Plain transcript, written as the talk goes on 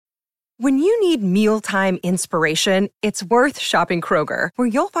When you need mealtime inspiration, it's worth shopping Kroger, where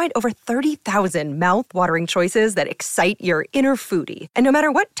you'll find over 30,000 mouth-watering choices that excite your inner foodie. And no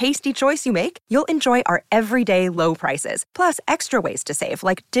matter what tasty choice you make, you'll enjoy our everyday low prices, plus extra ways to save,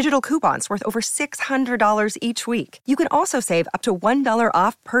 like digital coupons worth over $600 each week. You can also save up to $1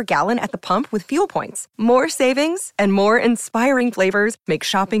 off per gallon at the pump with fuel points. More savings and more inspiring flavors make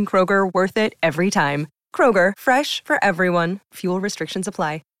shopping Kroger worth it every time. Kroger, fresh for everyone. Fuel restrictions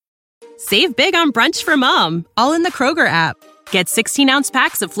apply. Save big on brunch for mom, all in the Kroger app. Get 16-ounce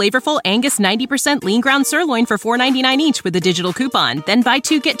packs of flavorful Angus 90% lean ground sirloin for $4.99 each with a digital coupon. Then buy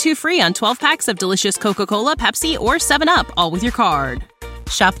 2, get 2 free on 12 packs of delicious Coca-Cola, Pepsi, or 7-Up, all with your card.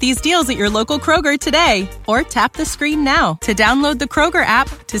 Shop these deals at your local Kroger today, or tap the screen now to download the Kroger app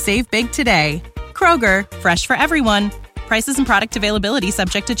to save big today. Kroger, fresh for everyone. Prices and product availability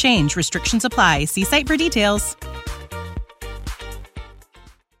subject to change. Restrictions apply. See site for details.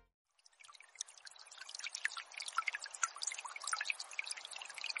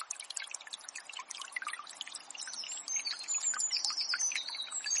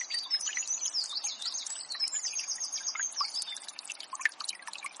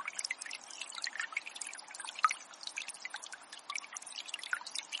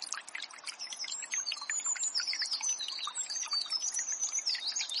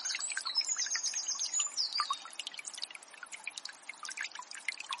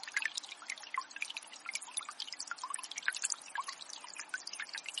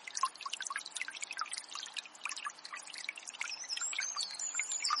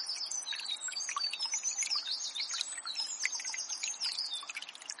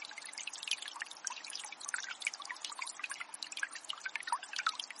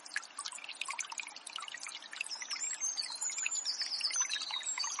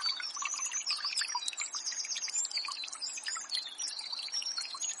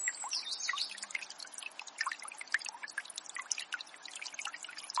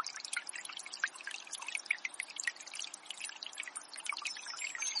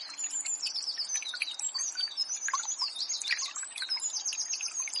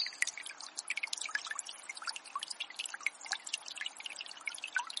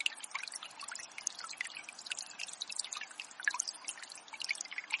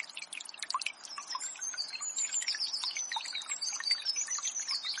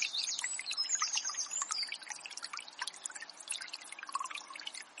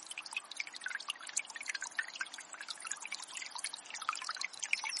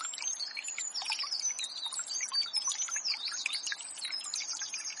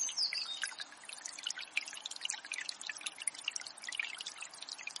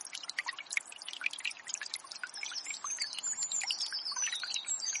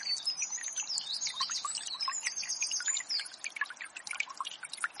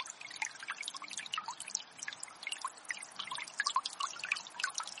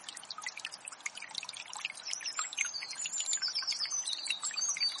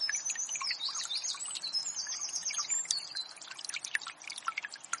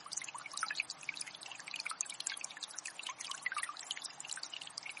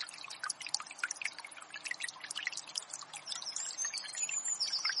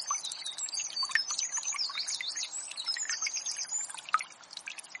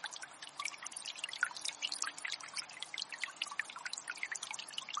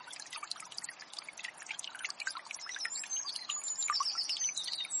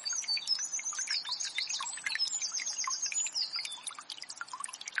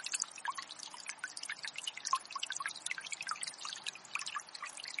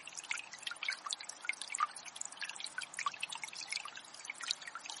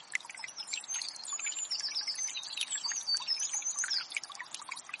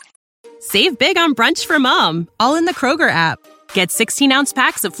 Save big on brunch for mom, all in the Kroger app. Get 16-ounce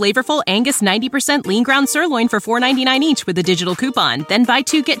packs of flavorful Angus 90% lean ground sirloin for $4.99 each with a digital coupon. Then buy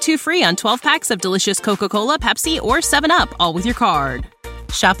 2, get 2 free on 12 packs of delicious Coca-Cola, Pepsi, or 7-Up, all with your card.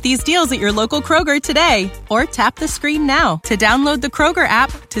 Shop these deals at your local Kroger today, or tap the screen now to download the Kroger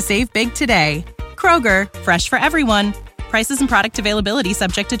app to save big today. Kroger, fresh for everyone. Prices and product availability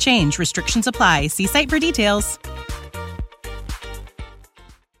subject to change. Restrictions apply. See site for details.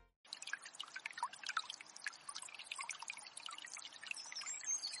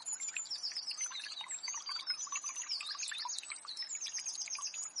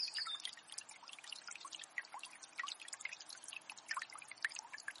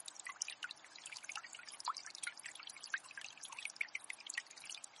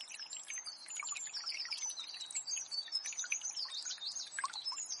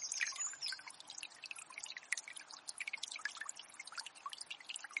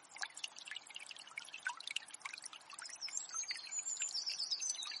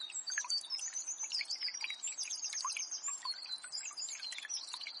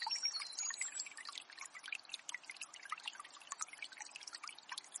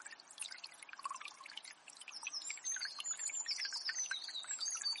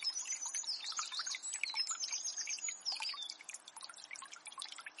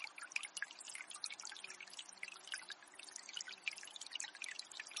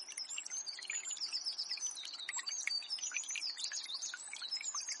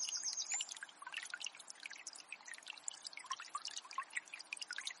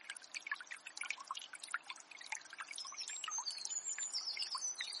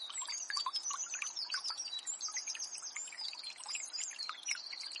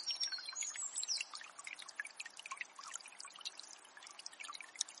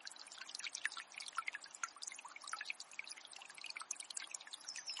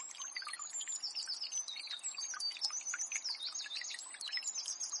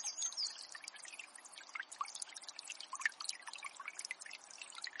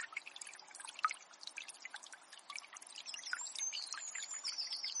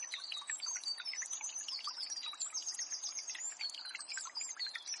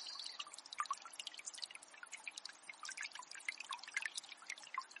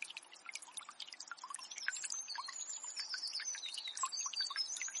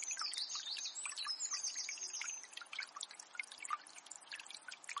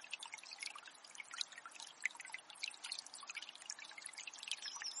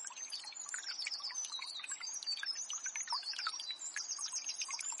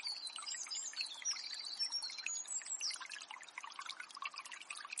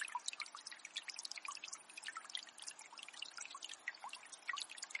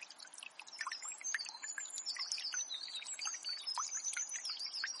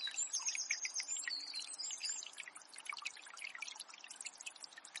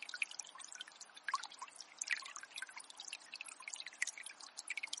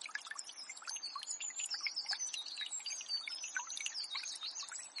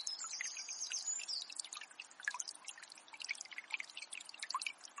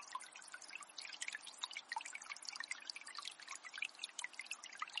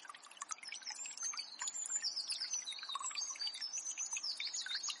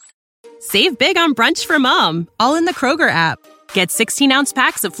 Save big on brunch for mom, all in the Kroger app. Get 16-ounce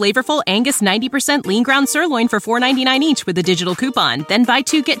packs of flavorful Angus 90% lean ground sirloin for $4.99 each with a digital coupon. Then buy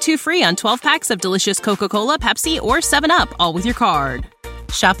 2, get 2 free on 12 packs of delicious Coca-Cola, Pepsi, or 7-Up, all with your card.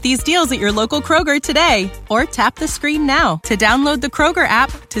 Shop these deals at your local Kroger today, or tap the screen now to download the Kroger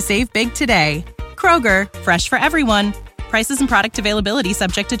app to save big today. Kroger, fresh for everyone. Prices and product availability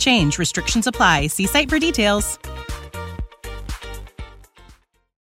subject to change. Restrictions apply. See site for details.